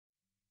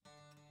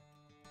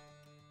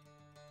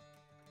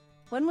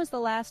When was the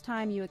last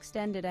time you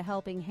extended a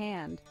helping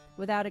hand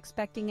without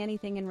expecting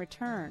anything in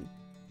return?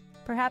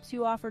 Perhaps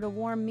you offered a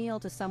warm meal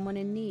to someone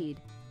in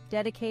need,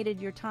 dedicated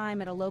your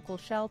time at a local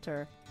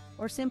shelter,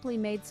 or simply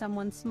made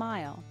someone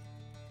smile.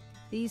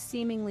 These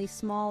seemingly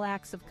small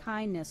acts of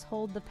kindness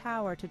hold the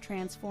power to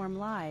transform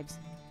lives,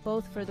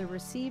 both for the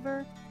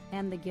receiver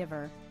and the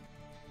giver.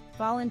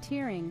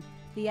 Volunteering,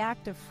 the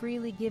act of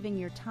freely giving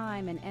your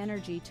time and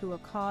energy to a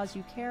cause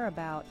you care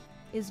about,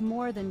 is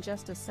more than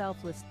just a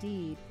selfless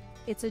deed.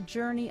 It's a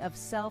journey of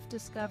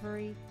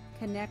self-discovery,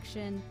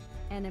 connection,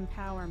 and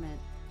empowerment.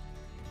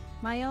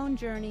 My own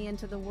journey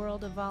into the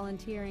world of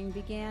volunteering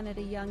began at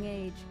a young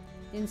age,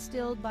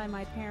 instilled by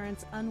my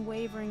parents'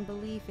 unwavering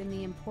belief in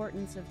the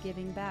importance of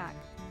giving back.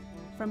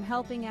 From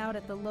helping out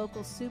at the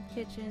local soup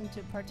kitchen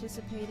to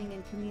participating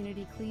in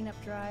community cleanup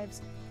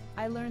drives,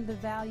 I learned the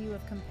value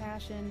of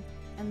compassion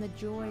and the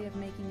joy of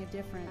making a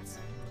difference.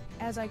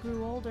 As I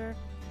grew older,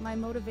 my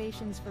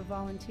motivations for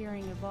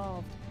volunteering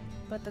evolved,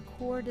 but the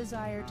core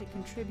desire to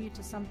contribute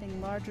to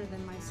something larger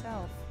than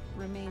myself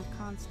remained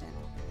constant.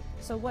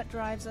 So what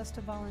drives us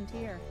to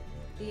volunteer?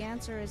 The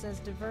answer is as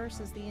diverse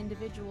as the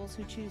individuals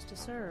who choose to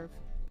serve.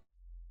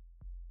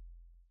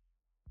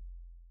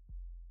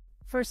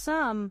 For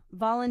some,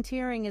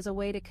 volunteering is a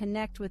way to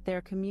connect with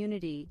their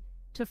community,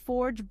 to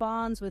forge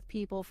bonds with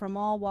people from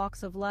all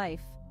walks of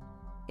life.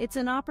 It's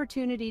an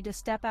opportunity to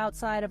step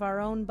outside of our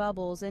own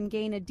bubbles and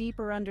gain a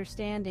deeper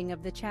understanding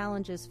of the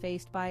challenges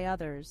faced by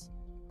others.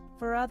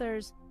 For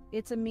others,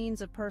 it's a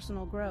means of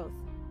personal growth,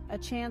 a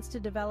chance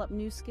to develop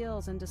new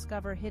skills and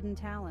discover hidden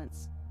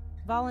talents.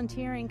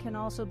 Volunteering can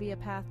also be a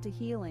path to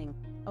healing,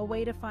 a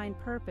way to find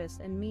purpose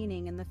and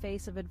meaning in the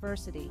face of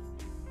adversity.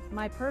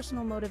 My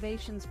personal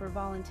motivations for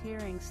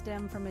volunteering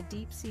stem from a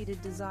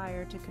deep-seated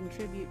desire to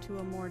contribute to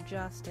a more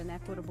just and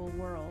equitable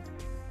world.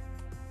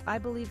 I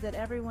believe that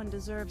everyone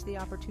deserves the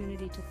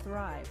opportunity to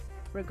thrive,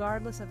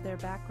 regardless of their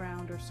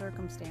background or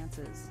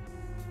circumstances.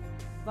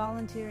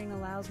 Volunteering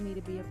allows me to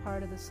be a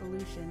part of the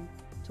solution,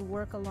 to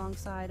work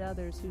alongside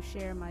others who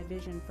share my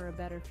vision for a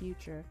better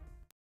future.